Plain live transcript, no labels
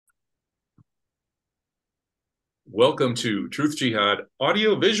Welcome to Truth Jihad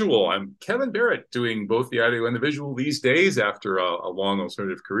Audio Visual. I'm Kevin Barrett, doing both the audio and the visual these days after a long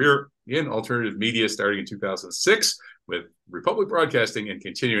alternative career in alternative media starting in 2006 with Republic Broadcasting and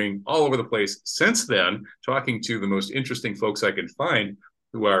continuing all over the place since then, talking to the most interesting folks I can find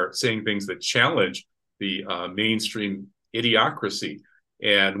who are saying things that challenge the mainstream idiocracy.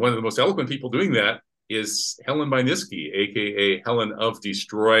 And one of the most eloquent people doing that is Helen Buyniski, aka Helen of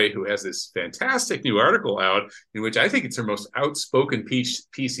Destroy, who has this fantastic new article out in which I think it's her most outspoken piece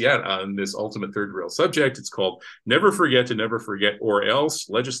yet on this ultimate third rail subject. It's called Never Forget to Never Forget or Else,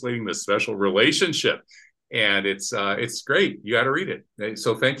 Legislating the Special Relationship. And it's great. You got to read it.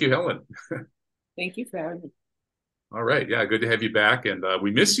 So thank you, Helen. Thank you for having me. All right. Yeah, good to have you back. And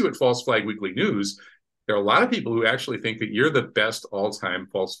we miss you at False Flag Weekly News. There are a lot of people who actually think that you're the best all-time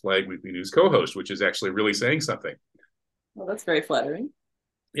False Flag Weekly News co-host, which is actually really saying something. Well, that's very flattering.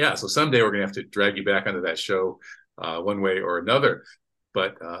 Yeah, so someday we're going to have to drag you back onto that show one way or another.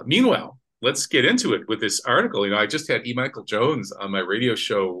 But meanwhile, let's get into it with this article. You know, I just had E. Michael Jones on my radio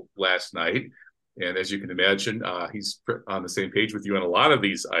show last night. And as you can imagine, he's on the same page with you on a lot of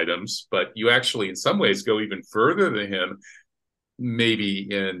these items. But you actually, in some ways, go even further than him, maybe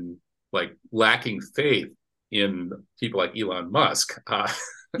in like lacking faith in people like Elon Musk.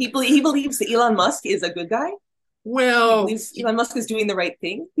 He believes that Elon Musk is a good guy. He Well, believes Elon Musk is doing the right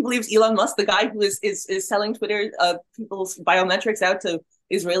thing. He believes Elon Musk, the guy who is selling Twitter people's biometrics out to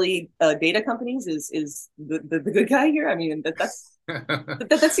Israeli data companies, is the good guy here. I mean,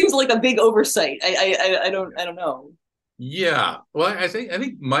 that seems like a big oversight. I don't know. yeah. Well, I think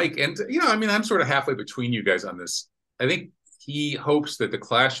Mike, and I mean, I'm sort of halfway between you guys on this. I think he hopes that the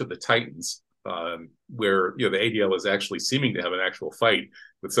Clash of the Titans, where the ADL is actually seeming to have an actual fight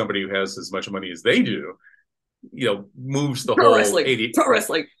with somebody who has as much money as they do, moves the whole pro wrestling.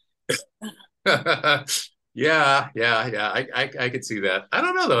 Yeah. I could see that. I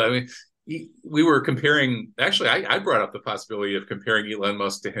don't know though. I mean, we were comparing. Actually, I brought up the possibility of comparing Elon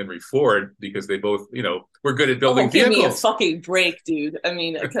Musk to Henry Ford because they both, were good at building give vehicles. me a fucking break, dude. I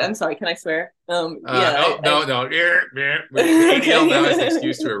mean, I'm sorry. Can I swear? No. The ADL now is an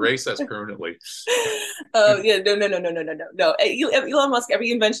excuse to erase us permanently. Yeah, no. Elon Musk,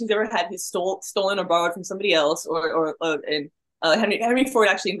 every invention he's ever had, he's stolen or borrowed from somebody else, and Henry Ford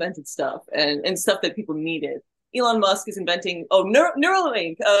actually invented stuff and stuff that people needed. Elon Musk is inventing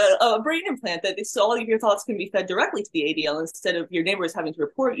Neuralink, a brain implant that so all of your thoughts can be fed directly to the ADL instead of your neighbors having to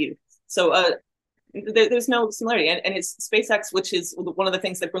report you. So there's no similarity. And his SpaceX, which is one of the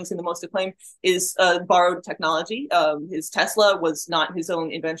things that brings him the most acclaim, is borrowed technology. His Tesla was not his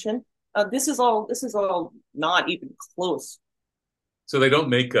own invention. This is all not even close. So they don't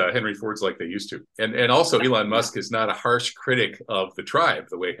make Henry Fords like they used to. And also Elon Musk is not a harsh critic of the tribe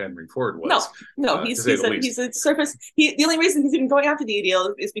the way Henry Ford was. No, he's a surface. The only reason he's even going after the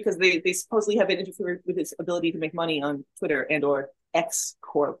ADL is because they supposedly have been interfered with his ability to make money on Twitter and or X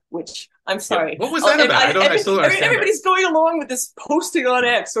Corp, which I'm sorry. Yeah. What was that about? I still don't understand. Everybody's going along with this posting on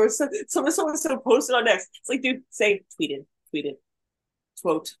X or someone posted on X. It's like, dude, say tweeted,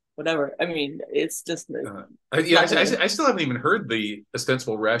 quote. Whatever. I mean, it's just. I still haven't even heard the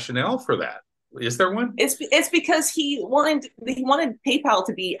ostensible rationale for that. Is there one? It's because he wanted PayPal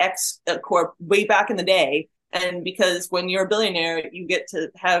to be X Corp way back in the day, and because when you're a billionaire, you get to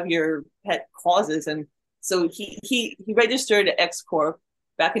have your pet clauses, and so he registered X Corp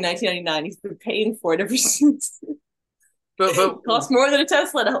back in 1999. He's been paying for it ever since. But it costs more than a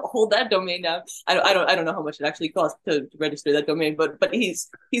Tesla to hold that domain now. I don't know how much it actually costs to register that domain, but he's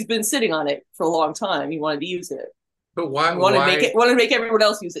been sitting on it for a long time. He wanted to use it. But why? Wanted to make everyone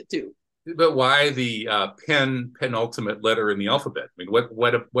else use it too. But why the penultimate letter in the alphabet? I mean,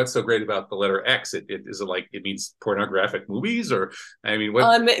 what's so great about the letter X? It means pornographic movies, or I mean,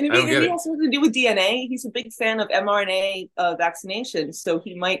 what? Maybe it has something to do with DNA. He's a big fan of mRNA vaccination, so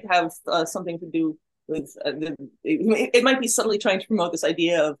he might have something to do with it might be subtly trying to promote this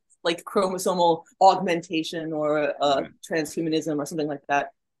idea of like chromosomal augmentation or transhumanism or something like that.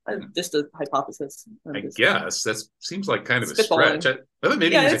 Just a hypothesis. I guess that seems like kind of a stretch.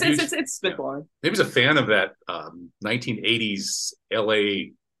 Maybe it's spitballing. Maybe he's a fan of that 1980s LA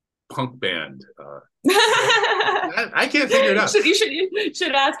punk band. I can't figure it out. You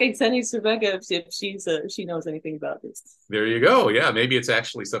should ask Ksenia Cervenka if she knows anything about this. There you go. Yeah, maybe it's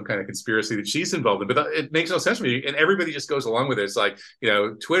actually some kind of conspiracy that she's involved in, but it makes no sense to me. And everybody just goes along with it. It's like,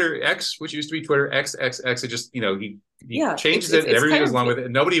 Twitter X, which used to be Twitter XXX, it just, he changes it and everybody goes along with it.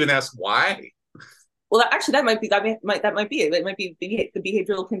 And nobody even asks why. Well, actually, that might be it. It might be the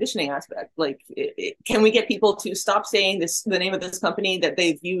behavioral conditioning aspect. Like, can we get people to stop saying the name of this company that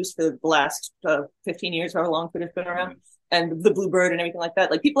they've used for the last 15 years, however long Twitter's been around, and the Bluebird and everything like that?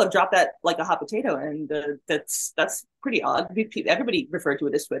 Like, people have dropped that like a hot potato, and that's pretty odd. Everybody referred to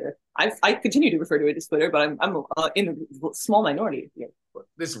it as Twitter. I continue to refer to it as Twitter, but I'm in a small minority here.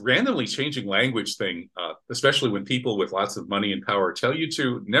 This randomly changing language thing, especially when people with lots of money and power tell you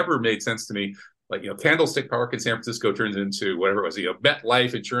to, never made sense to me. Like, Candlestick Park in San Francisco turns into whatever it was,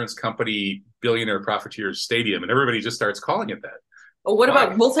 MetLife Insurance Company Billionaire Profiteers Stadium, and everybody just starts calling it that. Well, what Why?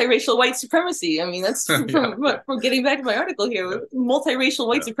 about multiracial white supremacy? I mean, that's from getting back to my article here. Multiracial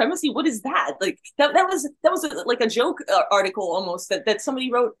white supremacy. What is that? Like that was like a joke article almost that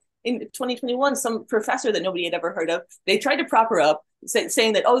somebody wrote in 2021. Some professor that nobody had ever heard of. They tried to prop her up,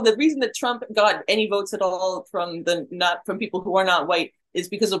 saying that the reason that Trump got any votes at all from people who are not white is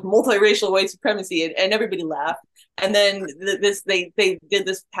because of multiracial white supremacy, and everybody laughed. And then they did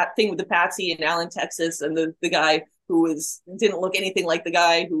this thing with the Patsy in Allen, Texas, and the guy who didn't look anything like the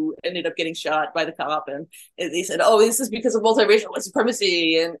guy who ended up getting shot by the cop, and they said, "Oh, this is because of multiracial white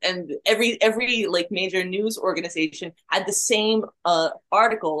supremacy." And every like major news organization had the same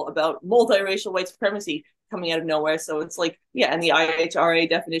article about multiracial white supremacy coming out of nowhere. So it's like, yeah, and the IHRA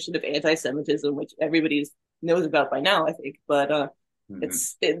definition of anti-Semitism, which everybody knows about by now, I think, but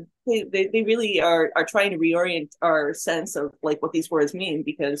they really are trying to reorient our sense of like what these words mean,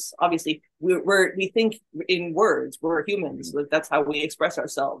 because obviously we think in words. We're humans. That's how we express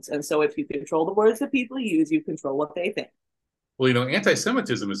ourselves. And so if you control the words that people use, you control what they think. Well,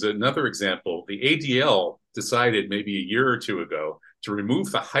 anti-Semitism is another example. The ADL decided maybe a year or two ago to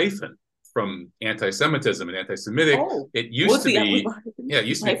remove the hyphen from anti-Semitism and anti-Semitic. It used to be, it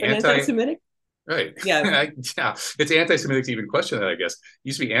used to be anti-Semitic. Right. Yeah. Yeah. It's anti-Semitic to even question that, I guess. It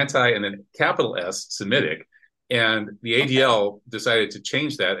used to be anti and then capital S Semitic. And the ADL decided to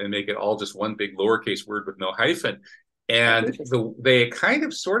change that and make it all just one big lowercase word with no hyphen. And they kind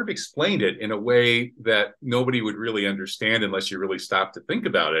of sort of explained it in a way that nobody would really understand unless you really stop to think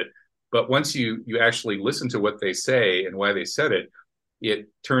about it. But once you actually listen to what they say and why they said it, it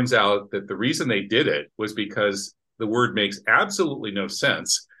turns out that the reason they did it was because the word makes absolutely no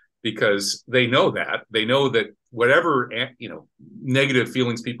sense. Because they know that whatever negative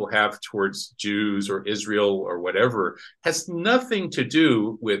feelings people have towards Jews or Israel or whatever has nothing to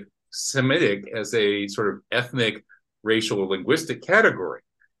do with Semitic as a sort of ethnic, racial, or linguistic category.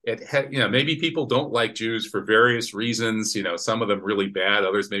 Maybe people don't like Jews for various reasons. Some of them really bad,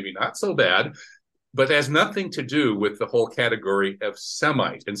 others maybe not so bad. But it has nothing to do with the whole category of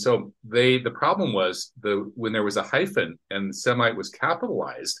Semite. And so the problem was when there was a hyphen and Semite was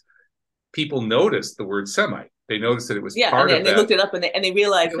capitalized, people noticed the word Semite. They noticed that it was part of that. And they looked it up and they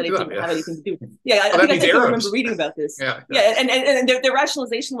realized that it didn't have anything to do. Yeah, I think I remember reading about this. Yeah. And their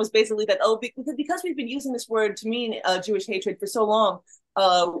rationalization was basically that, because we've been using this word to mean Jewish hatred for so long,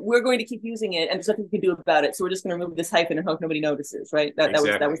 we're going to keep using it, and there's nothing we can do about it. So we're just going to remove this hyphen and hope nobody notices, right? That was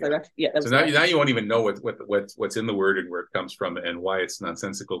the so now you won't even know what's in the word and where it comes from and why it's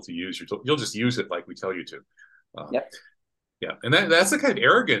nonsensical to use. You'll just use it like we tell you to. Yeah, and that's the kind of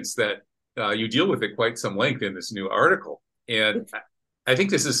arrogance that you deal with at quite some length in this new article. And I think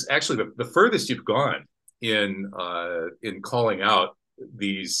this is actually the furthest you've gone in calling out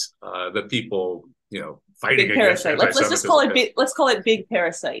these the people fighting big against parasite. Let's just call it big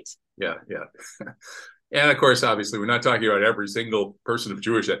parasite. Yeah. And of course, obviously, we're not talking about every single person of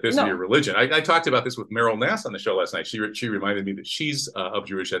Jewish ethnicity or religion. I talked about this with Meryl Nass on the show last night. She reminded me that she's of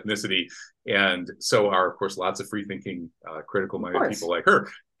Jewish ethnicity, and so are, of course, lots of free-thinking, critical-minded people like her.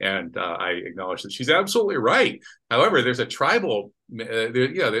 And I acknowledge that she's absolutely right. However, there's a tribal,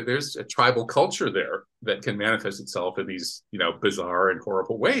 there's a tribal culture there that can manifest itself in these, bizarre and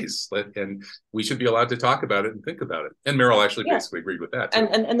horrible ways. And we should be allowed to talk about it and think about it. And Meryl actually basically agreed with that too.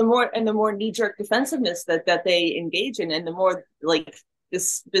 And the more knee-jerk defensiveness that they engage in, and the more like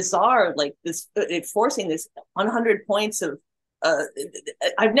this bizarre, like this forcing this 100 points of.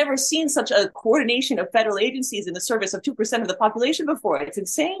 I've never seen such a coordination of federal agencies in the service of 2% of the population before. It's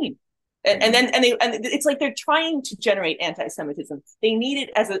insane. And it's like they're trying to generate anti-Semitism. They need it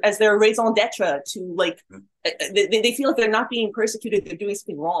as their raison d'etre to they feel like they're not being persecuted, they're doing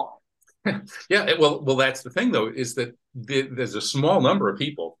something wrong. Yeah, well, that's the thing though, is that there's a small number of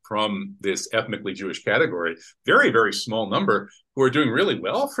people from this ethnically Jewish category, very, very small number, who are doing really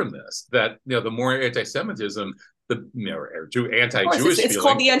well from this. That the more anti-Semitism, anti-Jewish it's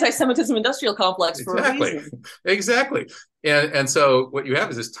called the anti-Semitism industrial complex for a reason. Exactly. And so what you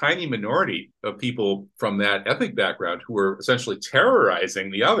have is this tiny minority of people from that ethnic background who are essentially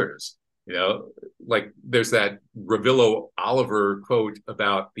terrorizing the others, You know, like there's that Ravillo Oliver quote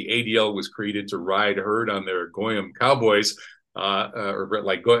about the ADL was created to ride herd on their Goyim cowboys, or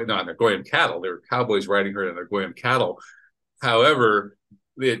like no, on their Goyim cattle. They're cowboys riding herd on their Goyim cattle. However,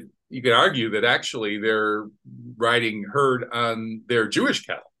 you could argue that actually they're riding herd on their Jewish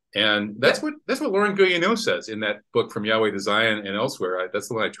cattle. And that's what Lauren Guilleneau says in that book From Yahweh to Zion and elsewhere. That's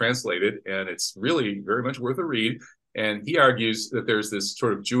the one I translated, and it's really very much worth a read. And he argues that there's this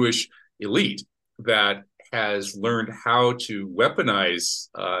sort of Jewish elite that has learned how to weaponize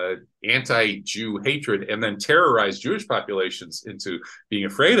anti-Jew hatred and then terrorize Jewish populations into being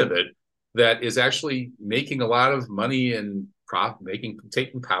afraid of it, that is actually making a lot of money and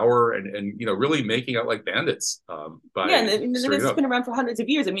taking power and really making out like bandits. And this has been around for hundreds of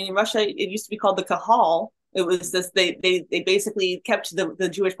years. I mean, in Russia, it used to be called the Kahal. It was this. They basically kept the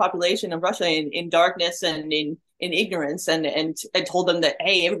Jewish population of Russia in darkness and in ignorance, and told them that,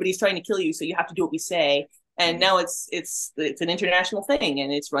 hey, everybody's trying to kill you, so you have to do what we say. And now it's an international thing,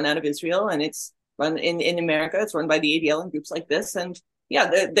 and it's run out of Israel, and it's run in America. It's run by the ADL and groups like this, and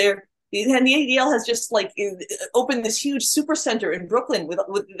they're and the ADL has just like opened this huge super center in Brooklyn with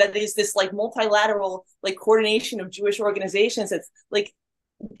that is this like multilateral like coordination of Jewish organizations. It's like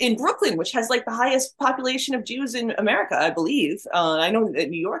in Brooklyn, which has like the highest population of Jews in America, I believe. I know that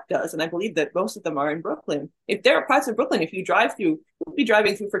New York does, and I believe that most of them are in Brooklyn. If there are parts of Brooklyn, if you drive through, you'll be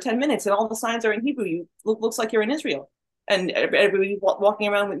driving through for 10 minutes and all the signs are in Hebrew, you looks like you're in Israel. And everybody walking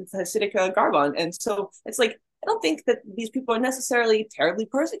around with Hasidic garb on. And so it's like, I don't think that these people are necessarily terribly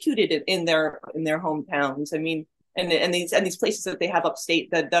persecuted in their hometowns. I mean, and these places that they have upstate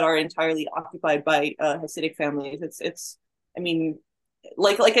that are entirely occupied by Hasidic families. It's I mean,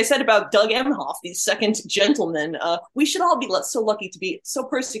 like I said about Doug Emhoff, the second gentleman, we should all be so lucky to be so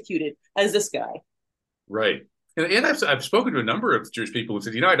persecuted as this guy. Right. And I've spoken to a number of Jewish people who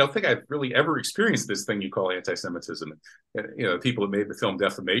said, I don't think I've really ever experienced this thing you call anti-Semitism. And, people that made the film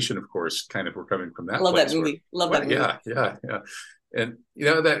Defamation, of course, kind of were coming from that. Love that movie. Love that movie. Yeah. And,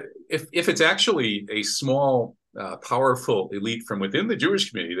 that if it's actually a small, powerful elite from within the Jewish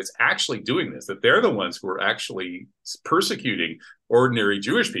community that's actually doing this, that they're the ones who are actually persecuting ordinary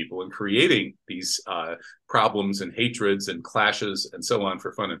Jewish people and creating these problems and hatreds and clashes and so on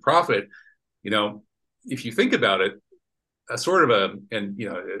for fun and profit, if you think about it, there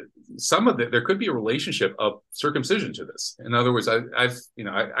could be a relationship of circumcision to this. In other words,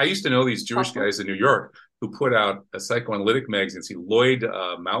 I used to know these Jewish guys in New York who put out a psychoanalytic magazine. See, Lloyd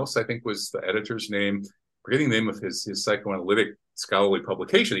Mouse, I think was the editor's name. Forgetting the name of his psychoanalytic scholarly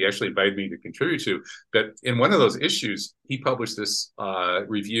publication he actually invited me to contribute to. But in one of those issues, he published this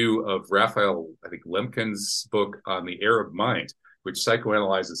review of Raphael, I think, Lemkin's book on the Arab mind, which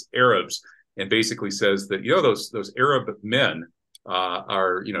psychoanalyzes Arabs and basically says that, those Arab men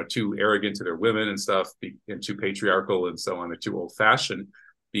are, too arrogant to their women and stuff, and too patriarchal and so on. They're too old fashioned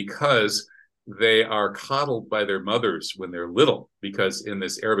because they are coddled by their mothers when they're little, because in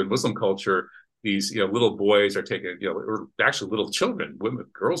this Arab and Muslim culture, these little boys are taken, or actually little children, women,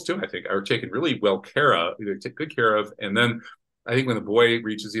 girls too, I think, are taken really well care of. They're taken good care of, and then I think when the boy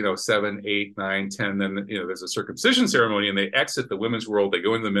reaches 7, 8, 9, 10, then there's a circumcision ceremony, and they exit the women's world. They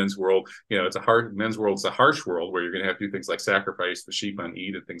go into the men's world. It's men's world. It's a harsh world where you're going to have to do things like sacrifice the sheep on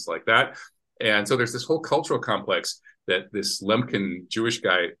Eid and things like that. And so there's this whole cultural complex that this Lemkin Jewish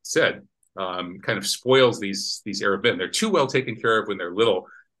guy said kind of spoils these Arab men. They're too well taken care of when they're little.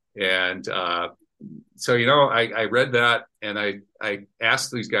 And so, I read that, and I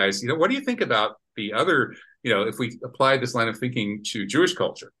asked these guys, what do you think about the other, if we apply this line of thinking to Jewish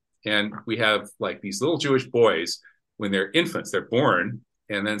culture, and we have like these little Jewish boys, when they're infants, they're born,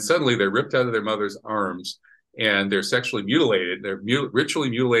 and then suddenly they're ripped out of their mother's arms and they're sexually mutilated. They're ritually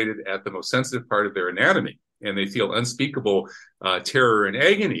mutilated at the most sensitive part of their anatomy, and they feel unspeakable terror and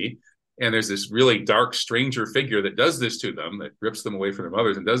agony. And there's this really dark stranger figure that does this to them, that rips them away from their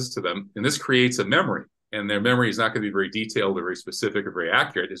mothers and does this to them. And this creates a memory. And their memory is not going to be very detailed or very specific or very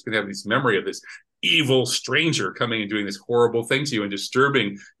accurate. It's going to have this memory of this evil stranger coming and doing this horrible thing to you and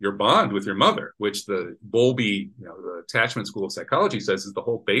disturbing your bond with your mother, which the Bowlby, the attachment school of psychology says is the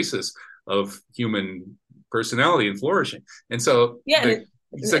whole basis of human personality and flourishing. And so,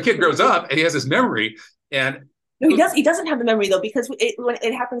 so a kid grows up and he has this memory, and no, he doesn't have the memory though, because when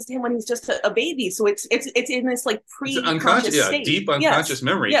it happens to him when he's just a baby. So it's in this like pre-conscious state. Deep unconscious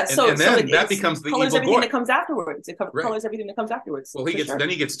memory. Yeah, and then that becomes the evil everything boy. That comes afterwards. It colors everything that comes afterwards. Well, then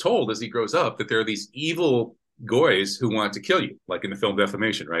he gets told as he grows up that there are these evil goys who want to kill you, like in the film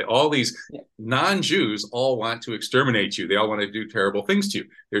Defamation, right? All these Yeah. non-Jews all want to exterminate you. They all want to do terrible things to you.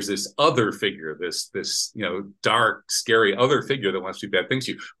 There's this other figure, this dark, scary other figure that wants to do bad things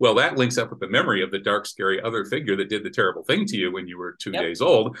to you. Well, that links up with the memory of the dark, scary other figure that did the terrible thing to you when you were 2 days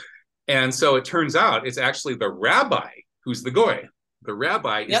old. And so it turns out it's actually the rabbi who's the goy. The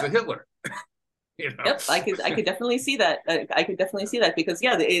rabbi is the Hitler. Yep, I could definitely see that. I could definitely see that because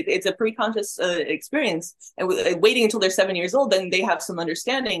it's a pre-conscious experience, and waiting until they're 7 years old, then they have some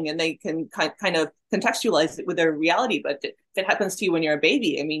understanding and they can kind of contextualize it with their reality. But if it happens to you when you're a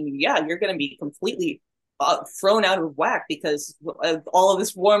baby, I mean, you're going to be completely thrown out of whack because of all of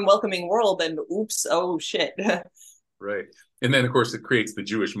this warm, welcoming world. And oops, oh shit. Right, and then of course it creates the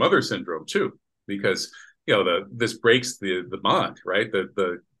Jewish mother syndrome too, because this breaks the bond, right?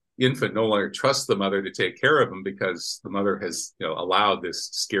 The infant no longer trusts the mother to take care of him because the mother has allowed this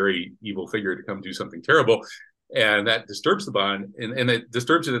scary evil figure to come do something terrible, and that disturbs the bond, and it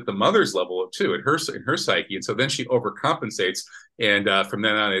disturbs it at the mother's level too, in her psyche, and so then she overcompensates, and from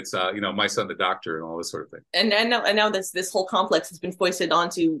then on it's my son the doctor and all this sort of thing. And now this whole complex has been foisted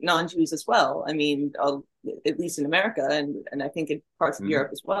onto non-Jews as well. I mean, at least in America, and I think in parts of Europe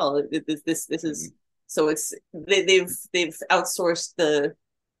as well. This is so it's they've outsourced the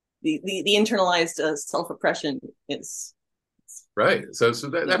internalized self-oppression is right. So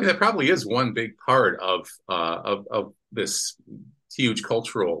that, I mean, that probably is one big part of this huge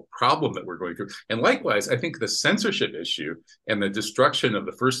cultural problem that we're going through. And likewise, I think the censorship issue and the destruction of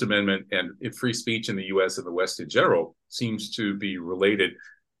the First Amendment and free speech in the U.S. and the West in general seems to be related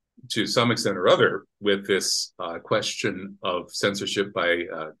to some extent or other with this question of censorship by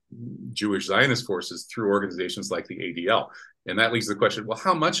Jewish Zionist forces through organizations like the ADL. And that leads to the question, well,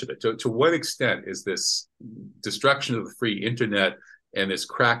 how much of it, to what extent is this destruction of the free internet and this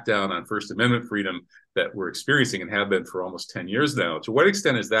crackdown on First Amendment freedom that we're experiencing and have been for almost 10 years now, to what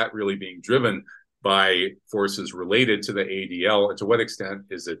extent is that really being driven by forces related to the ADL, and to what extent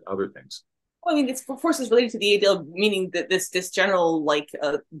is it other things? Well, I mean, it's forces related to the ADL, meaning that this general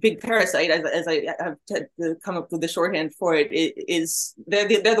big parasite, as I have to come up with the shorthand for it, is they're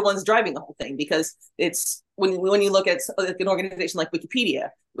the ones driving the whole thing, because it's when you look at an organization like Wikipedia,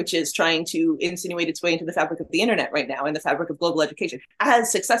 which is trying to insinuate its way into the fabric of the internet right now and the fabric of global education,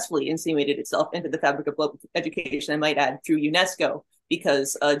 has successfully insinuated itself into the fabric of global education, I might add, through UNESCO,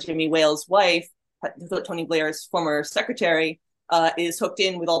 because Jimmy Wales' wife, Tony Blair's former secretary, is hooked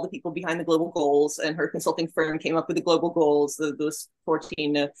in with all the people behind the global goals, and her consulting firm came up with the global goals, those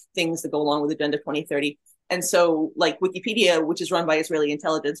 14 things that go along with Agenda 2030. And so, like Wikipedia, which is run by Israeli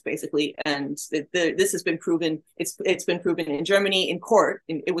intelligence, basically, and this has been proven. It's been proven in Germany in court.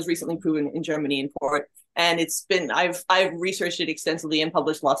 It was recently proven in Germany in court, and it's been. I've researched it extensively and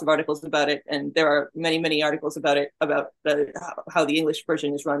published lots of articles about it, and there are many articles about it, about how the English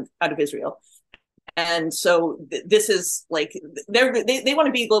version is run out of Israel. And so this is like they want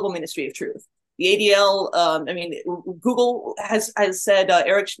to be a global ministry of truth. The ADL, I mean, Google has said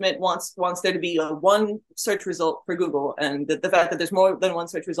Eric Schmidt wants there to be one search result for Google, and the fact that there's more than one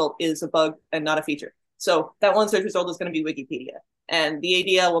search result is a bug and not a feature. So that one search result is going to be Wikipedia, and the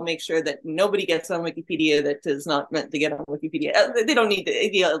ADL will make sure that nobody gets on Wikipedia that is not meant to get on Wikipedia. They don't need the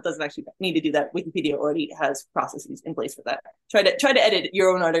ADL doesn't actually need to do that. Wikipedia already has processes in place for that. Try to edit your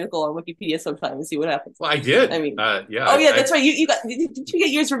own article on Wikipedia sometime and see what happens. Well, I did. I mean, yeah. Oh yeah, that's right. You got did you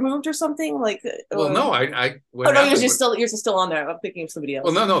get yours removed or something? Like, well, no, yours is still on there. I'm thinking of somebody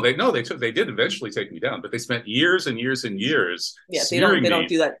else. Well, they did eventually take me down, but they spent years and years and years. Yeah, they don't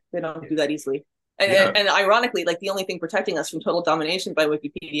do that. They don't do that easily. And ironically, like the only thing protecting us from total domination by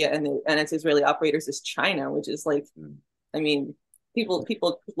Wikipedia and its Israeli operators is China, which is like, I mean,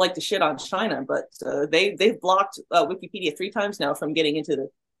 people like to shit on China, but they've blocked Wikipedia 3 times now from getting into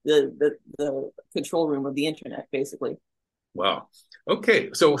the control room of the internet, basically. Wow.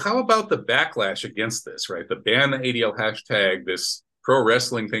 Okay, so how about the backlash against this? Right, the ban the ADL hashtag, this pro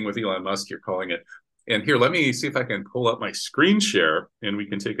wrestling thing with Elon Musk, you're calling it. And here, let me see if I can pull up my screen share, and we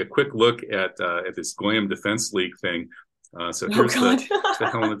can take a quick look at this Goyim Defense League thing. So here's the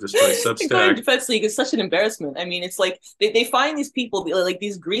Helen of Destroy Substack. The Goyim Defense League is such an embarrassment. I mean, it's like they find these people, like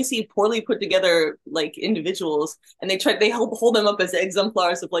these greasy, poorly put together like individuals, and they hold them up as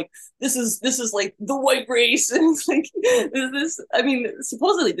exemplars of like this is like the white race, and it's like this. I mean,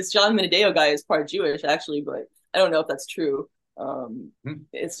 supposedly this John Minadeo guy is part Jewish, actually, but I don't know if that's true.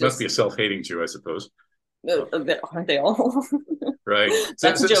 It's just, must be a self-hating Jew, I suppose. Aren't they all? Right.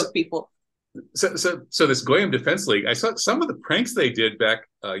 That's a joke, people. So this Goyim Defense League, I saw some of the pranks they did back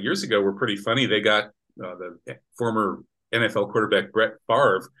years ago were pretty funny. They got the former NFL quarterback Brett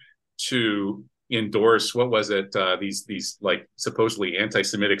Favre to endorse, what was it, these like supposedly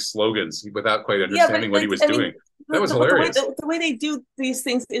anti-Semitic slogans without quite Yeah, but understanding what he was I doing. mean, That was hilarious. the way they do these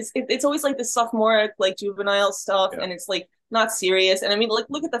things is it's always like the sophomoric, like juvenile stuff, Yeah. and it's like not serious. And I mean, like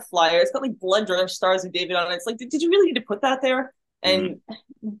look at the flyer; it's got like blood drenched stars of David on it. It's like, did you really need to put that there? Mm.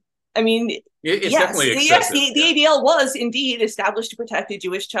 And I mean, It's yes, definitely yes, excessive. the ADL was indeed established to protect a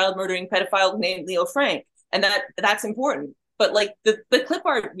Jewish child murdering pedophile named Leo Frank, and that's important. But like the clip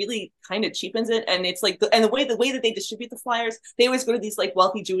art really kind of cheapens it, and it's like and the way that they distribute the flyers, they always go to these like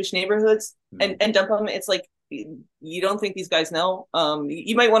wealthy Jewish neighborhoods and dump them. It's like, you don't think these guys know?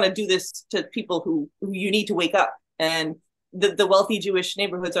 You might want to do this to people who you need to wake up, and the wealthy Jewish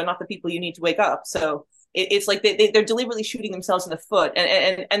neighborhoods are not the people you need to wake up. So it's like they're deliberately shooting themselves in the foot,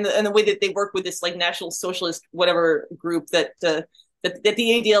 and the way that they work with this like National Socialist whatever group that the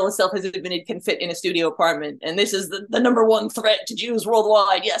ADL itself has admitted can fit in a studio apartment. And this is the number one threat to Jews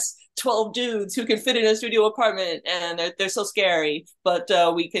worldwide. Yes, 12 dudes who can fit in a studio apartment, and they're so scary, but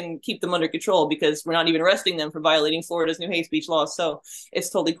we can keep them under control because we're not even arresting them for violating Florida's new hate speech laws. So it's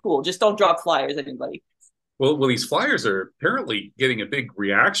totally cool. Just don't drop flyers, anybody. Well, these flyers are apparently getting a big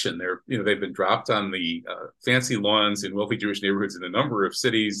reaction. They've been dropped on the fancy lawns in wealthy Jewish neighborhoods in a number of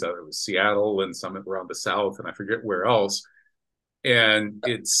cities. It was Seattle and some around the South, and I forget where else. And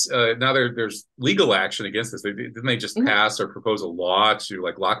it's now there's legal action against this. Didn't they just pass or propose a law to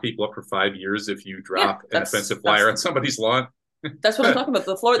like lock people up for 5 years if you drop an offensive flyer on somebody's lawn? That's what I'm talking about.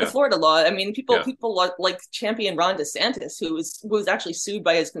 The Florida law. I mean, people like champion Ron DeSantis, who was actually sued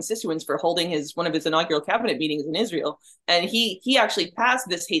by his constituents for holding one of his inaugural cabinet meetings in Israel, and he actually passed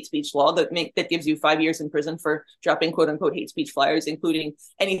this hate speech law that gives you 5 years in prison for dropping quote unquote hate speech flyers, including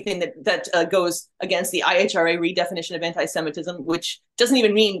anything that goes against the IHRA redefinition of anti-Semitism, which doesn't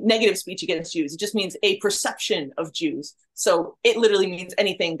even mean negative speech against Jews. It just means a perception of Jews. So it literally means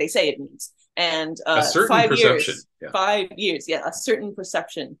anything they say it means. And a certain 5 perception. years, 5 years, a certain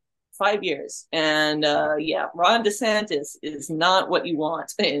perception, 5 years. And Ron DeSantis is not what you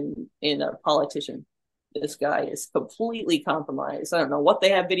want in a politician. This guy is completely compromised. I don't know what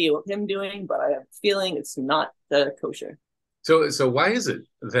they have video of him doing, but I have a feeling it's not kosher. So why is it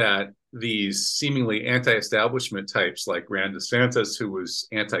that these seemingly anti-establishment types like Ron DeSantis, who was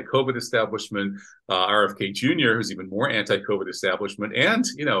anti-COVID establishment, RFK Jr., who's even more anti-COVID establishment, and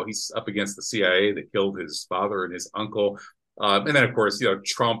he's up against the CIA that killed his father and his uncle, and then of course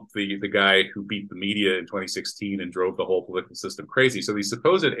Trump, the guy who beat the media in 2016 and drove the whole political system crazy. So these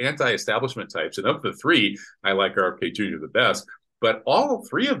supposed anti-establishment types, and of the three, I like RFK Jr. the best, but all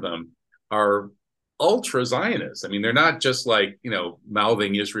three of them are ultra Zionists. I mean, they're not just like,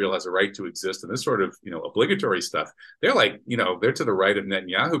 mouthing Israel has a right to exist and this sort of, obligatory stuff. They're like, they're to the right of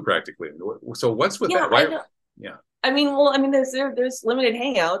Netanyahu practically. So what's with that? Why? Yeah. I mean, there's limited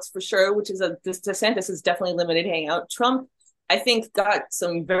hangouts for sure, which is DeSantis is definitely limited hangout. Trump, I think, got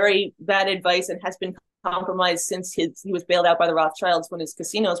some very bad advice and has been compromised since he was bailed out by the Rothschilds when his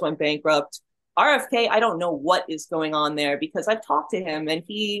casinos went bankrupt. RFK, I don't know what is going on there because I've talked to him and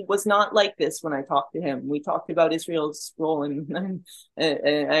he was not like this when I talked to him. We talked about Israel's role, and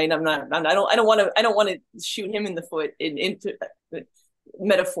I don't want to shoot him in the foot into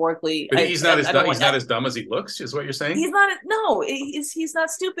metaphorically. But he's not as dumb as he looks, is what you're saying? He's not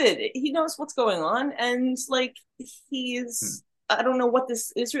stupid. He knows what's going on, and like he's I don't know what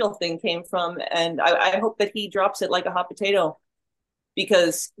this Israel thing came from, and I hope that he drops it like a hot potato.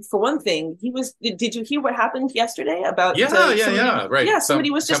 Because for one thing, did you hear what happened yesterday about right. Yeah,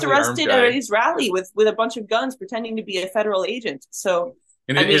 somebody was just arrested at his rally with a bunch of guns pretending to be a federal agent. So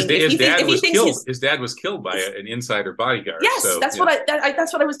and his dad was killed by an insider bodyguard. Yes, so, that's what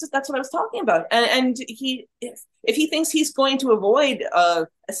I was talking about. And if he thinks he's going to avoid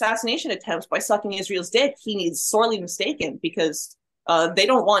assassination attempts by sucking Israel's dick, he is sorely mistaken, because they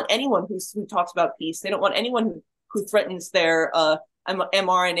don't want anyone who talks about peace. They don't want anyone who threatens their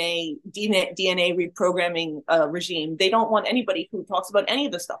mRNA DNA reprogramming regime. They don't want anybody who talks about any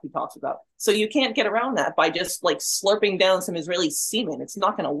of the stuff he talks about. So you can't get around that by just like slurping down some Israeli semen. It's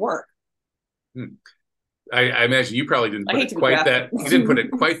not going to work. I imagine you probably didn't put it quite that. You didn't put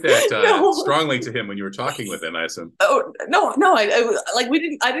it quite that no. strongly to him when you were talking with him, I assume. Oh no! I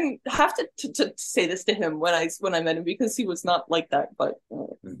didn't have to say this to him when I met him, because he was not like that. But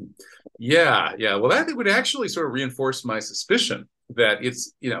yeah. Well, that would actually sort of reinforce my suspicion that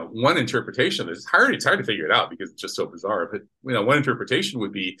it's one interpretation. It's hard to figure it out because it's just so bizarre. But one interpretation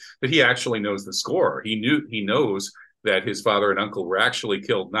would be that he actually knows the score. He knows that his father and uncle were actually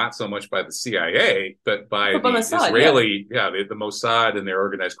killed not so much by the CIA, but by But by the Mossad, yeah. Israeli, the Mossad and their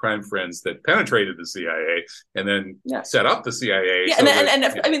organized crime friends that penetrated the CIA and then Yeah. set up the CIA. Yeah, So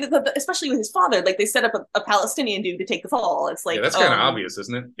that, I mean, especially with his father, like they set up a Palestinian dude to take the fall. It's yeah, like, that's kind of obvious,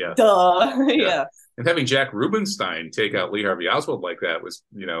 isn't it? Yeah. duh, Yeah. yeah. And having Jack Rubenstein take out Lee Harvey Oswald like that was,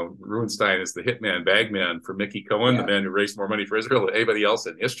 Rubenstein is the hitman bagman for Mickey Cohen, the Yeah. man who raised more money for Israel than anybody else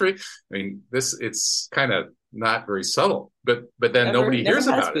in history. I mean, it's kind of not very subtle, but then nobody Never hears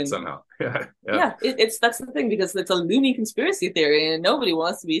has about it been. somehow. Yeah, yeah. Yeah, it's that's the thing because it's a loony conspiracy theory, and nobody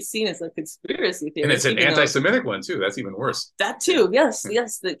wants to be seen as a conspiracy And it's theorist, an even though anti-Semitic one too. That's even worse. that Yeah. too. Yes,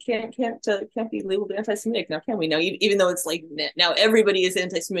 yes, that can't be labeled anti-Semitic now, can we? Now, even though it's like now everybody is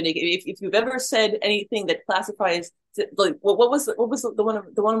anti-Semitic. If you've ever said anything that classifies like what was the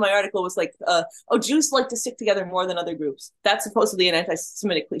one of my article was like oh, Jews like to stick together more than other groups. That's supposedly an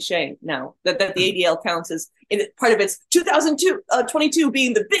anti-Semitic cliche now that the ADL counts as part of its 2022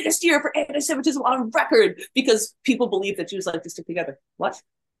 being the biggest year for anti-Semitism on record because people believe that Jews like to stick together. What?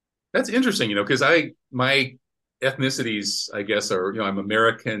 That's interesting, because my ethnicities, I guess, are, I'm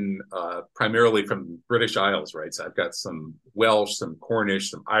American, primarily from British Isles, right? So I've got some Welsh, some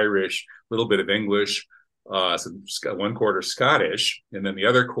Cornish, some Irish, a little bit of English, some 1/4 Scottish, and then the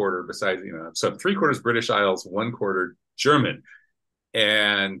other quarter, besides, so 3/4 British Isles, 1/4 German,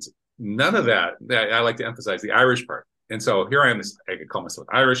 and none of that. I like to emphasize the Irish part. And so here I am. I could call myself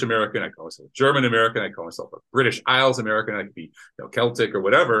Irish American. I call myself German American. I call myself a British Isles American. I could be, Celtic or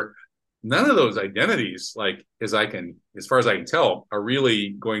whatever. None of those identities, like as far as I can tell, are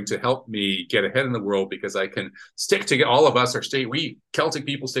really going to help me get ahead in the world because I can stick together. All of us we Celtic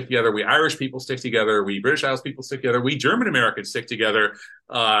people stick together. We Irish people stick together. We British Isles people stick together. We German Americans stick together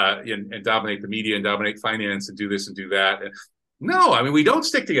and dominate the media and dominate finance and do this and do that. No, I mean, we don't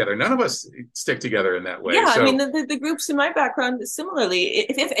stick together. None of us stick together in that way. Yeah, So, I mean, the groups in my background, similarly,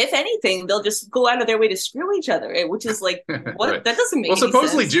 if anything, they'll just go out of their way to screw each other, which is like, what? right. That doesn't make Well, any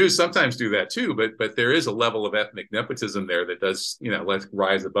supposedly sense. Jews sometimes do that too, but there is a level of ethnic nepotism there that does, let's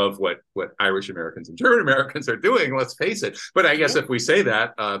rise above what Irish Americans and German Americans are doing. Let's face it. But I guess Yep. if we say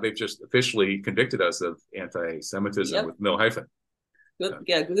that, they've just officially convicted us of anti-Semitism Yep. with no hyphen.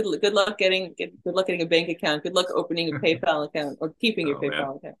 Good luck getting a bank account. Good luck opening a PayPal account or keeping your Oh man.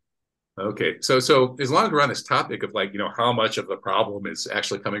 PayPal account. Okay, so as long as we're on this topic of how much of the problem is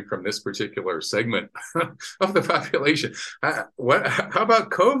actually coming from this particular segment of the population, how about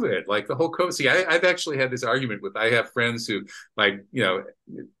COVID? Like the whole COVID. See, I've actually had this argument with. I have friends who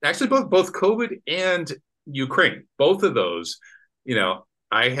actually both COVID and Ukraine, both of those,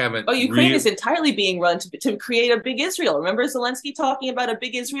 I haven't. Oh, Ukraine is entirely being run to create a big Israel. Remember Zelensky talking about a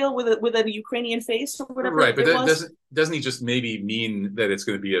big Israel with a Ukrainian face or whatever Right, but it was? doesn't he just maybe mean that it's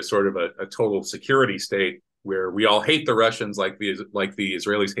going to be a sort of a total security state where we all hate the Russians like the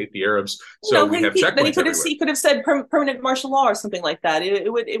Israelis hate the Arabs, so we have Then checkpoints everywhere. he could have said permanent martial law or something like that.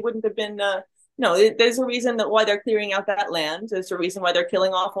 It wouldn't have been. No, there's a reason why they're clearing out that land. There's a reason why they're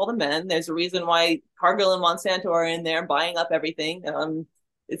killing off all the men. There's a reason why Cargill and Monsanto are in there buying up everything.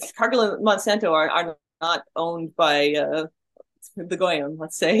 It's Cargill and Monsanto are not owned by the Goyim,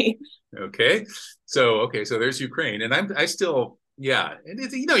 let's say. Okay, so there's Ukraine, and I still. Yeah, and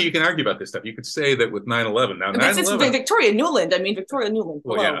you can argue about this stuff. You could say that with 9/11. Now, It's 9/11. Victoria Nuland. I mean, Victoria Nuland.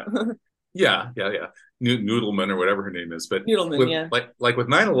 Well, yeah. Noodleman or whatever her name is. But Noodleman, yeah. Like with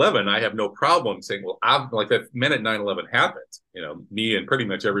 9/11, I have no problem saying, well, like the minute 9/11 happened, me and pretty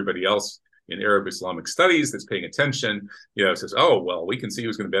much everybody else in Arab Islamic studies that's paying attention, says, oh, well, we can see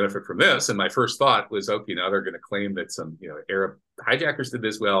who's going to benefit from this. And my first thought was, okay, now they're going to claim that some, Arab hijackers did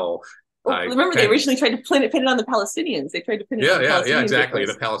this. Well, remember they originally tried to pin it on the Palestinians. They tried to pin it on the Palestinians. Yeah, exactly.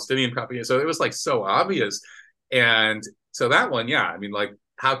 The Palestinian propaganda. So it was like so obvious. And so that one, yeah, I mean, like,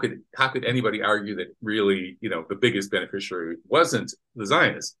 how could anybody argue that really, the biggest beneficiary wasn't the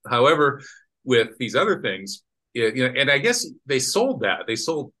Zionists? However, with these other things, and I guess they sold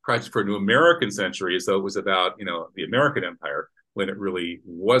Project for a New American Century as though it was about, the American empire when it really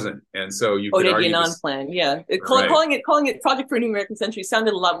wasn't. And so you could argue Yanan plan, yeah. Calling it Project for a New American Century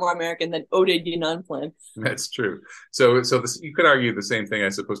sounded a lot more American than Oded Yanan plan. That's true. So you could argue the same thing, I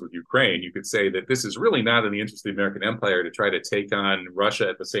suppose, with Ukraine. You could say that this is really not in the interest of the American empire to try to take on Russia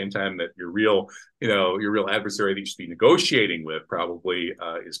at the same time that your real adversary that you should be negotiating with probably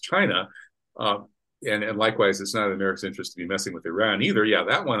is China. And likewise, it's not in America's interest to be messing with Iran either. Yeah,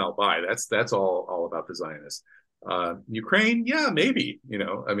 that one I'll buy. That's all about the Zionists. Ukraine, yeah, maybe.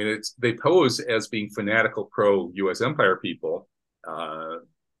 I mean, they pose as being fanatical pro-U.S. empire people,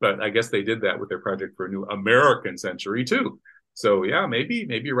 but I guess they did that with their Project for a New American Century too. So yeah, maybe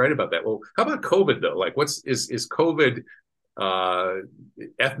you're right about that. Well, how about COVID though? Like, is COVID uh,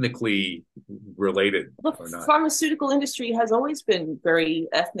 ethnically related The or not? pharmaceutical industry has always been very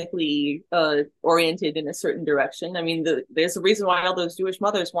ethnically oriented in a certain direction. I mean, there's a reason why all those Jewish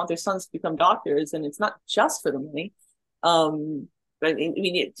mothers want their sons to become doctors, and it's not just for the money. Um, I mean,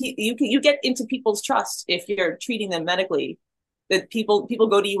 you get into people's trust if you're treating them medically. That people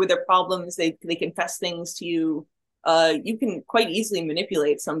go to you with their problems, they confess things to you. You can quite easily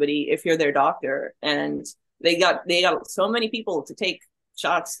manipulate somebody if you're their doctor, and they got so many people to take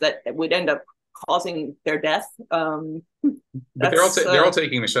shots that would end up causing their death. But That's they're all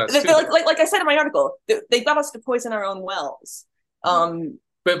taking the shots too, though. like I said in my article, they got us to poison our own wells. Um,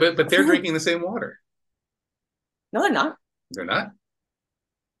 But they're drinking the same water. no, they're not. They're not.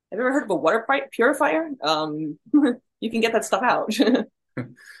 Have you ever heard of a water purifier? You can get that stuff out.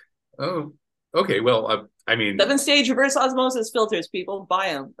 Oh, okay. Well, I mean, 7-stage reverse osmosis filters, people buy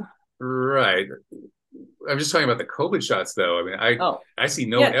them. right. I'm just talking about the COVID shots, though. I mean, Oh, I see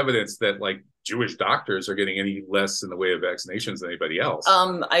no yeah. evidence that like Jewish doctors are getting any less in the way of vaccinations than anybody else.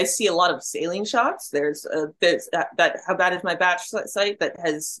 I see a lot of saline shots. There's that How Bad Is My Batch site that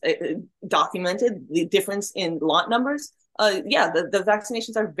has documented the difference in lot numbers. Yeah, the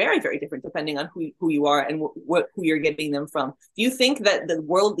vaccinations are very, very different depending on who you are and who you're getting them from. Do you think that the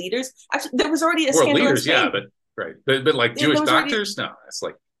world leaders actually there was already a World scandal in leaders, yeah, Spain? but like There Jewish was already, doctors, no. It's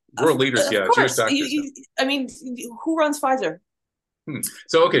like world leaders, of yeah. Jewish course. doctors, no. I mean, who runs Pfizer?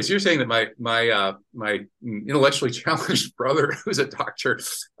 So okay, so you're saying that my intellectually challenged brother, who's a doctor,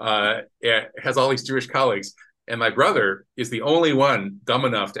 has all these Jewish colleagues, and my brother is the only one dumb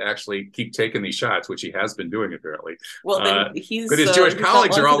enough to actually keep taking these shots, which he has been doing apparently. Well, then But his Jewish he's not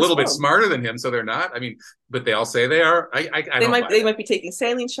colleagues long are for all a this little bit world. smarter than him, so they're not. I mean, but they all say they are. I don't buy They that. might be taking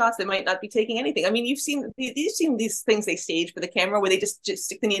saline shots. They might not be taking anything. I mean, you've seen these things they stage for the camera where they just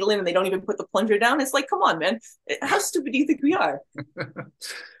stick the needle in and they don't even put the plunger down. It's like, come on, man, how stupid do you think we are?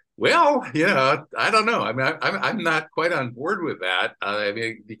 Well, yeah, I don't know. I mean, I'm not quite on board with that. I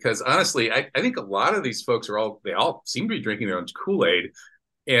mean, because honestly, I think a lot of these folks they all seem to be drinking their own Kool-Aid,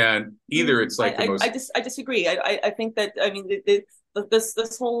 and either it's like the most. I disagree. I think that I mean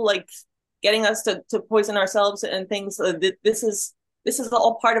this whole like getting us to poison ourselves and things. This is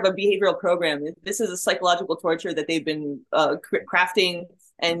all part of a behavioral program. This is a psychological torture that they've been crafting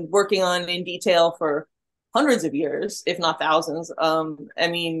and working on in detail for hundreds of years, if not thousands. I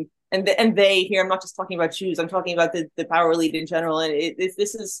mean, and they here. I'm not just talking about Jews. I'm talking about the power elite in general. And this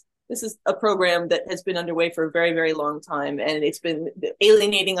is a program that has been underway for a very, very long time, and it's been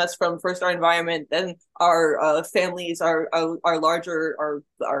alienating us from first our environment, then our families, our larger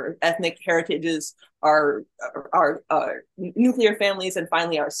our ethnic heritages, our nuclear families, and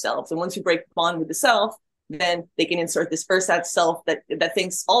finally ourselves. And once you break the bond with the self, then they can insert this ersatz self that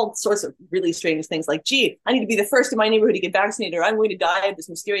thinks all sorts of really strange things like, gee, I need to be the first in my neighborhood to get vaccinated, or I'm going to die of this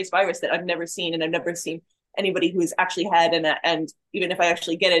mysterious virus that I've never seen, and I've never seen anybody who's actually had, and even if I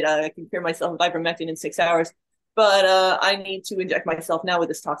actually get it, I can cure myself of ivermectin in 6 hours. But I need to inject myself now with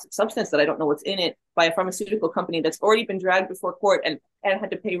this toxic substance that I don't know what's in it by a pharmaceutical company that's already been dragged before court and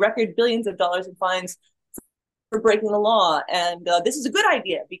had to pay record billions of dollars in fines for breaking the law. And this is a good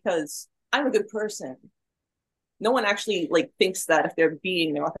idea because I'm a good person. No one actually like thinks that if they're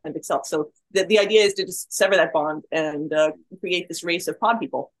being their authentic self. So the idea is to just sever that bond and create this race of pod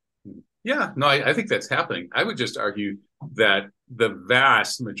people. Yeah, no, I think that's happening. I would just argue that the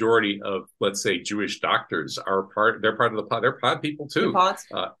vast majority of, let's say, Jewish doctors they're part of the pod. They're pod people too. Pods.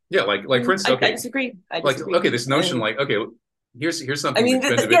 Yeah, like for instance, okay, I disagree. like okay, this notion, like okay, here's something. I mean,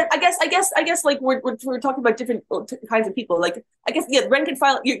 yeah, I guess, like we're talking about different kinds of people. Like, I guess, yeah, rank and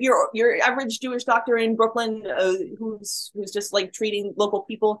file. Your average Jewish doctor in Brooklyn, who's just like treating local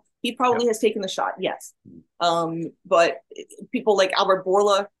people, he probably has taken the shot. Yes, but people like Albert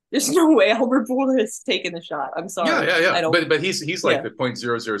Bourla, there's no way Albert Bourla has taken the shot. I'm sorry. Yeah. I don't. But he's like the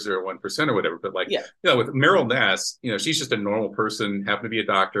 0.0001% or whatever. But like, with Meryl Nass, she's just a normal person, happened to be a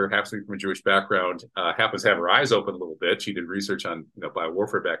doctor, happens to be from a Jewish background, happens to have her eyes open a little bit. She did research on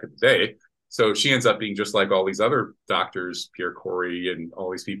biowarfare back in the day, so she ends up being just like all these other doctors, Pierre Corey, and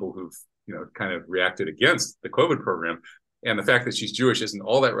all these people who've kind of reacted against the COVID program. And the fact that she's Jewish isn't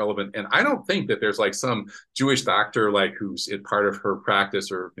all that relevant. And I don't think that there's like some Jewish doctor like who's in part of her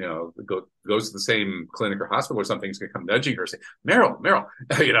practice or goes to the same clinic or hospital or something is going to come nudging her and say,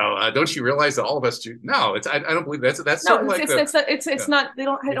 Meryl, don't you realize that all of us Jews? No, I don't believe that's no, sort of like it's not. They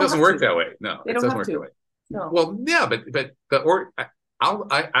don't. It doesn't work that way. No, they it don't doesn't have work to. that way. No. Well, yeah, but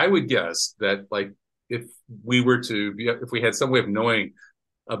I would guess that like if we had some way of knowing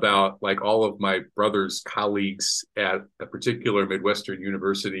about like all of my brother's colleagues at a particular Midwestern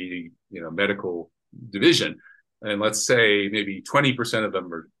university, medical division. And let's say maybe 20% of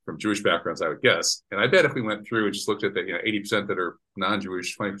them are from Jewish backgrounds, I would guess. And I bet if we went through and just looked at the 80% that are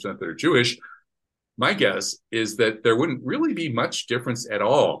non-Jewish, 20% that are Jewish, my guess is that there wouldn't really be much difference at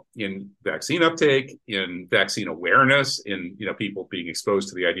all in vaccine uptake, in vaccine awareness, in people being exposed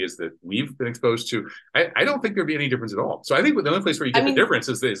to the ideas that we've been exposed to. I don't think there'd be any difference at all. So I think the only place where you get the difference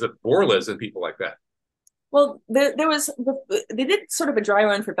is the Borlas and people like that. Well, they did sort of a dry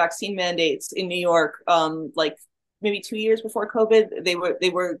run for vaccine mandates in New York, like maybe 2 years before COVID. They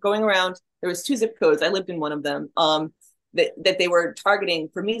were going around. There was 2 zip codes. I lived in one of them. That they were targeting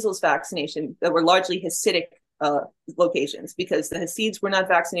for measles vaccination that were largely Hasidic locations, because the Hasids were not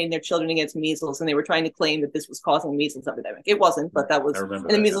vaccinating their children against measles, and they were trying to claim that this was causing measles epidemic. It wasn't, but that was. And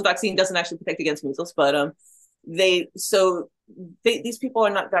the measles vaccine doesn't actually protect against measles, but these people are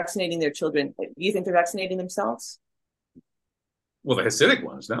not vaccinating their children. Do you think they're vaccinating themselves? Well, the Hasidic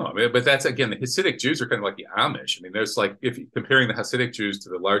ones, no. I mean, but that's, again, the Hasidic Jews are kind of like the Amish. I mean, there's like, if you're comparing the Hasidic Jews to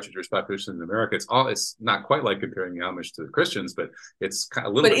the larger Jewish population in America, it's not quite like comparing the Amish to the Christians, but it's kind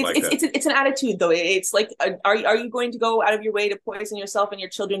of a little bit like that. It's an attitude, though. It's like, are you going to go out of your way to poison yourself and your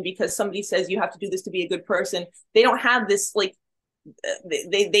children because somebody says you have to do this to be a good person? They don't have this, like,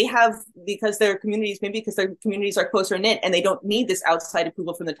 they have, because their communities, maybe because their communities are closer knit and they don't need this outside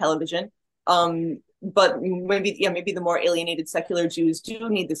approval from the television. But maybe the more alienated secular Jews do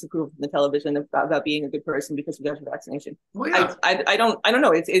need this approval from the television about being a good person because of their vaccination. Well, yeah. I don't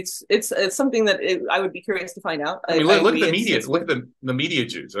know. It's something that I would be curious to find out. I mean, look at the media. Look at the media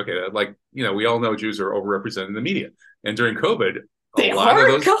Jews. Okay, like we all know Jews are overrepresented in the media, and during COVID, they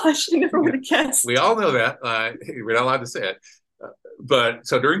are. Gosh, I never would have guessed. We all know that. We're not allowed to say it. But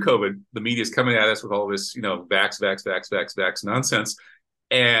so during COVID, the media is coming at us with all this, vax nonsense.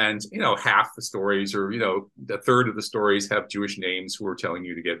 And, half the stories or, a third of the stories have Jewish names who are telling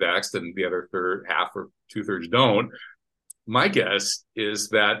you to get vaxxed, and the other half or 2/3 don't. My guess is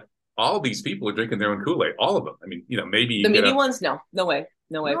that all these people are drinking their own Kool-Aid, all of them. I mean, maybe. The media ones? No way.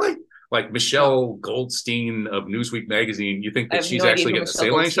 Really? Like Michelle Goldstein of Newsweek magazine, you think that she's actually getting a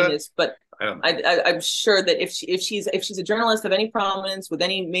saline shot? But I'm sure that if she's a journalist of any prominence with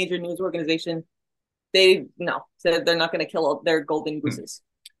any major news organization, they're not going to kill their golden gooses.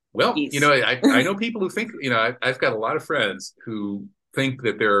 Well, I know people who think, I've got a lot of friends who think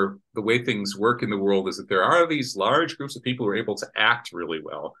that the way things work in the world is that there are these large groups of people who are able to act really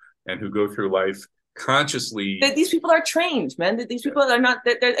well and who go through life consciously. These people are trained, man. These people are not,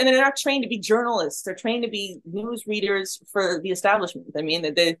 they're not trained to be journalists. They're trained to be news readers for the establishment. I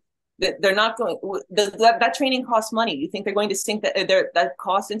mean, they're not going. That training costs money. You think they're going to sink that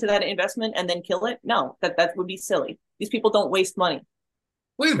cost into that investment and then kill it? No, that would be silly. These people don't waste money.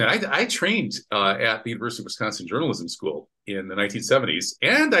 Wait a minute. I trained at the University of Wisconsin Journalism School in the 1970s,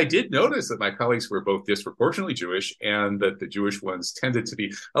 and I did notice that my colleagues were both disproportionately Jewish, and that the Jewish ones tended to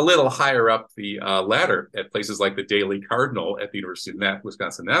be a little higher up the ladder at places like the Daily Cardinal at the University of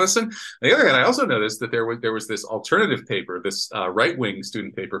Wisconsin-Madison. On the other hand, I also noticed that there was this alternative paper, this right-wing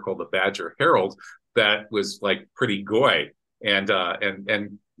student paper called the Badger Herald, that was like pretty goy and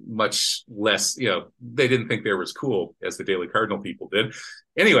much less, they didn't think they were as cool as the Daily Cardinal people did.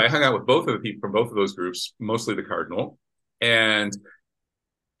 Anyway, I hung out with both of the people from both of those groups, mostly the Cardinal. And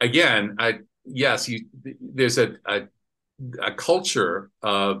again, there's a culture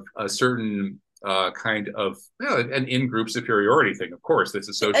of a certain kind of an in-group superiority thing, of course, that's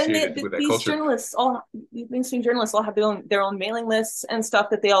associated with that culture. Mainstream journalists all have their own mailing lists and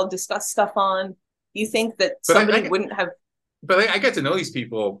stuff that they all discuss stuff on. You think that somebody wouldn't have? But I get to know these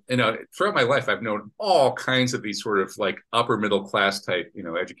people, throughout my life. I've known all kinds of these sort of like upper middle class type,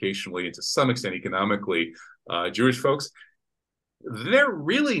 educationally and to some extent economically, Jewish folks. They're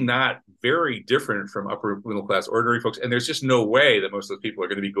really not very different from upper middle class ordinary folks. And there's just no way that most of those people are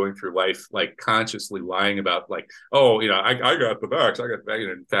going to be going through life like consciously lying about like, I got the vax, I got the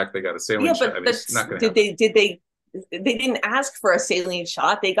vax. In fact, they got a saline shot. I mean, it's not going to happen. They didn't ask for a saline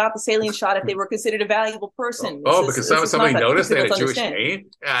shot. They got the saline shot if they were considered a valuable person. Because somebody noticed they had a Jewish name?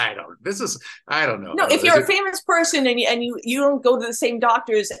 I don't know. No, if you're a famous person and you don't go to the same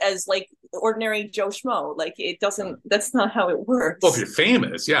doctors as like ordinary Joe Schmo, like it doesn't. That's not how it works. Well, if you're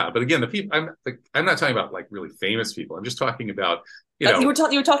famous, yeah. But again, the people I'm not talking about like really famous people. I'm just talking about. You were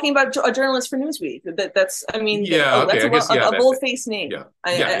talking about a journalist for Newsweek. That's a bold-faced name.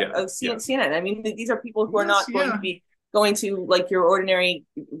 CNN. I mean, these are people who are not going to be going to like your ordinary.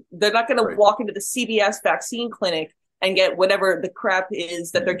 They're not going to walk into the CBS vaccine clinic and get whatever the crap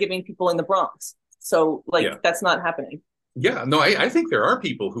is that they're giving people in the Bronx. So that's not happening. Yeah, no, I think there are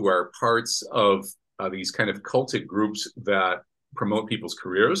people who are parts of these kind of cultic groups that promote people's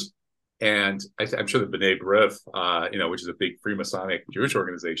careers. And I'm sure the B'nai B'rith, which is a big Freemasonic Jewish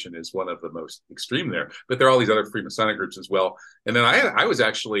organization, is one of the most extreme there. But there are all these other Freemasonic groups as well. And then I was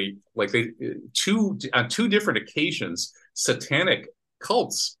actually like on two different occasions, satanic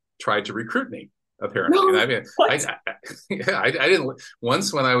cults tried to recruit me. Apparently, and No, I mean, what? I didn't.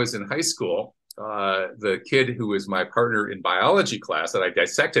 Once when I was in high school, the kid who was my partner in biology class that I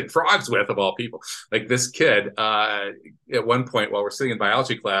dissected frogs with, of all people, like this kid, at one point while we're sitting in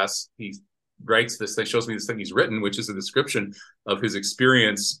biology class, he writes this thing, shows me this thing he's written, which is a description of his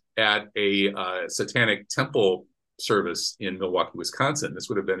experience at a satanic temple service in Milwaukee, Wisconsin. This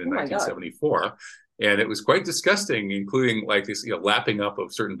would have been in Oh my God. 1974. And it was quite disgusting, including like this, lapping up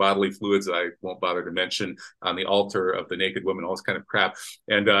of certain bodily fluids that I won't bother to mention on the altar of the naked woman, all this kind of crap.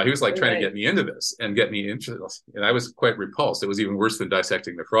 And he was like trying to get me into this and get me interested. And I was quite repulsed. It was even worse than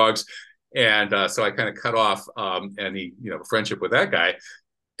dissecting the frogs. And so I kind of cut off any, friendship with that guy.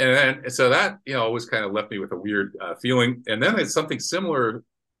 And then, so that, always kind of left me with a weird feeling. And then it's something similar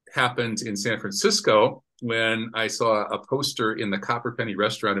happened in San Francisco when I saw a poster in the Copper Penny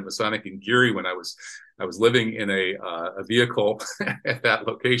restaurant at Masonic in Geary when I was living in a vehicle at that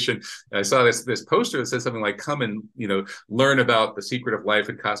location. And I saw this poster that said something like, "Come and learn about the secret of life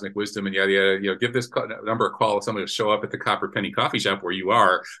and cosmic wisdom and yada yada. Give this number a call if somebody will show up at the Copper Penny coffee shop where you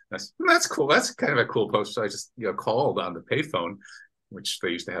are." And I said, "That's cool. That's kind of a cool poster." So I just called on the payphone, which they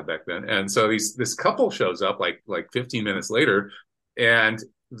used to have back then. And so this couple shows up like 15 minutes later, and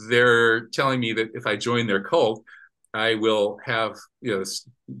they're telling me that if I join their cult, I will have,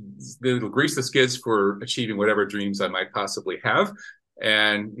 they'll grease the skids for achieving whatever dreams I might possibly have.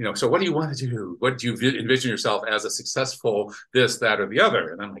 And, so what do you want to do? What do you envision yourself as a successful this, that, or the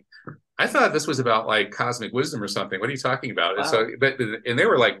other? And I'm like, I thought this was about like cosmic wisdom or something. What are you talking about? Wow. And so, and they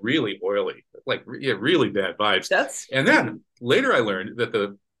were like really oily, like really bad vibes. And then later I learned that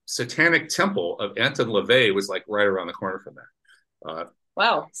the Satanic Temple of Anton LaVey was like right around the corner from there.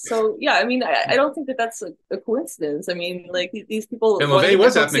 Wow. So yeah, I mean, I don't think that that's a coincidence. I mean, like these people. And LaVey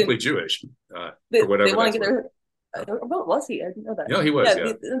was ethnically Jewish, they, or whatever. They want to get their. I don't know, was he? I didn't know that. No, he was.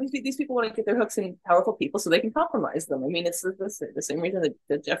 Yeah. These people want to get their hooks in powerful people so they can compromise them. I mean, it's the same reason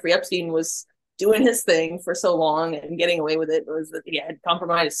that Jeffrey Epstein was doing his thing for so long and getting away with it, was that he had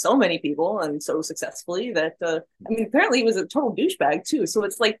compromised so many people and so successfully that I mean, apparently he was a total douchebag too. So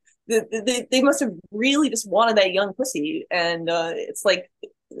it's like they must have really just wanted that young pussy, and it's like,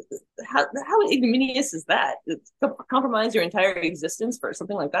 how ignominious is that? Compromise your entire existence for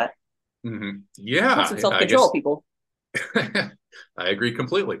something like that? Mm-hmm. Yeah, some self-control, people. I agree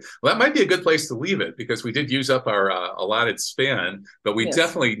completely. Well, that might be a good place to leave it, because we did use up our allotted span, but we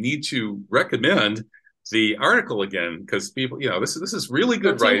definitely need to recommend the article again, because people, this is really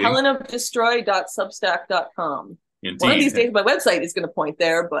good writing. HelenofDestroy.substack.com. Indeed. One of these days, my website is going to point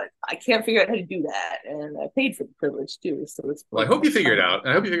there, but I can't figure out how to do that, and I paid for the privilege too. So it's well. I hope you figure it out.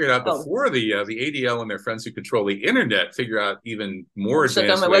 I hope you figure it out before the ADL and their friends who control the internet figure out even more advanced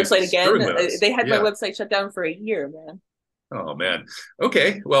ways. Shut down my website again. They had my website shut down for a year, man. Oh man.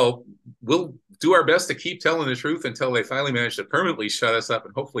 Okay. Well, we'll do our best to keep telling the truth until they finally manage to permanently shut us up,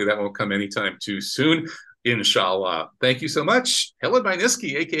 and hopefully that won't come anytime too soon. Inshallah. Thank you so much, Helen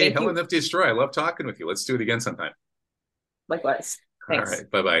Buyniski, aka Helen of Destroy. I love talking with you. Let's do it again sometime. Likewise. Thanks. All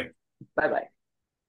right. Bye-bye. Bye-bye.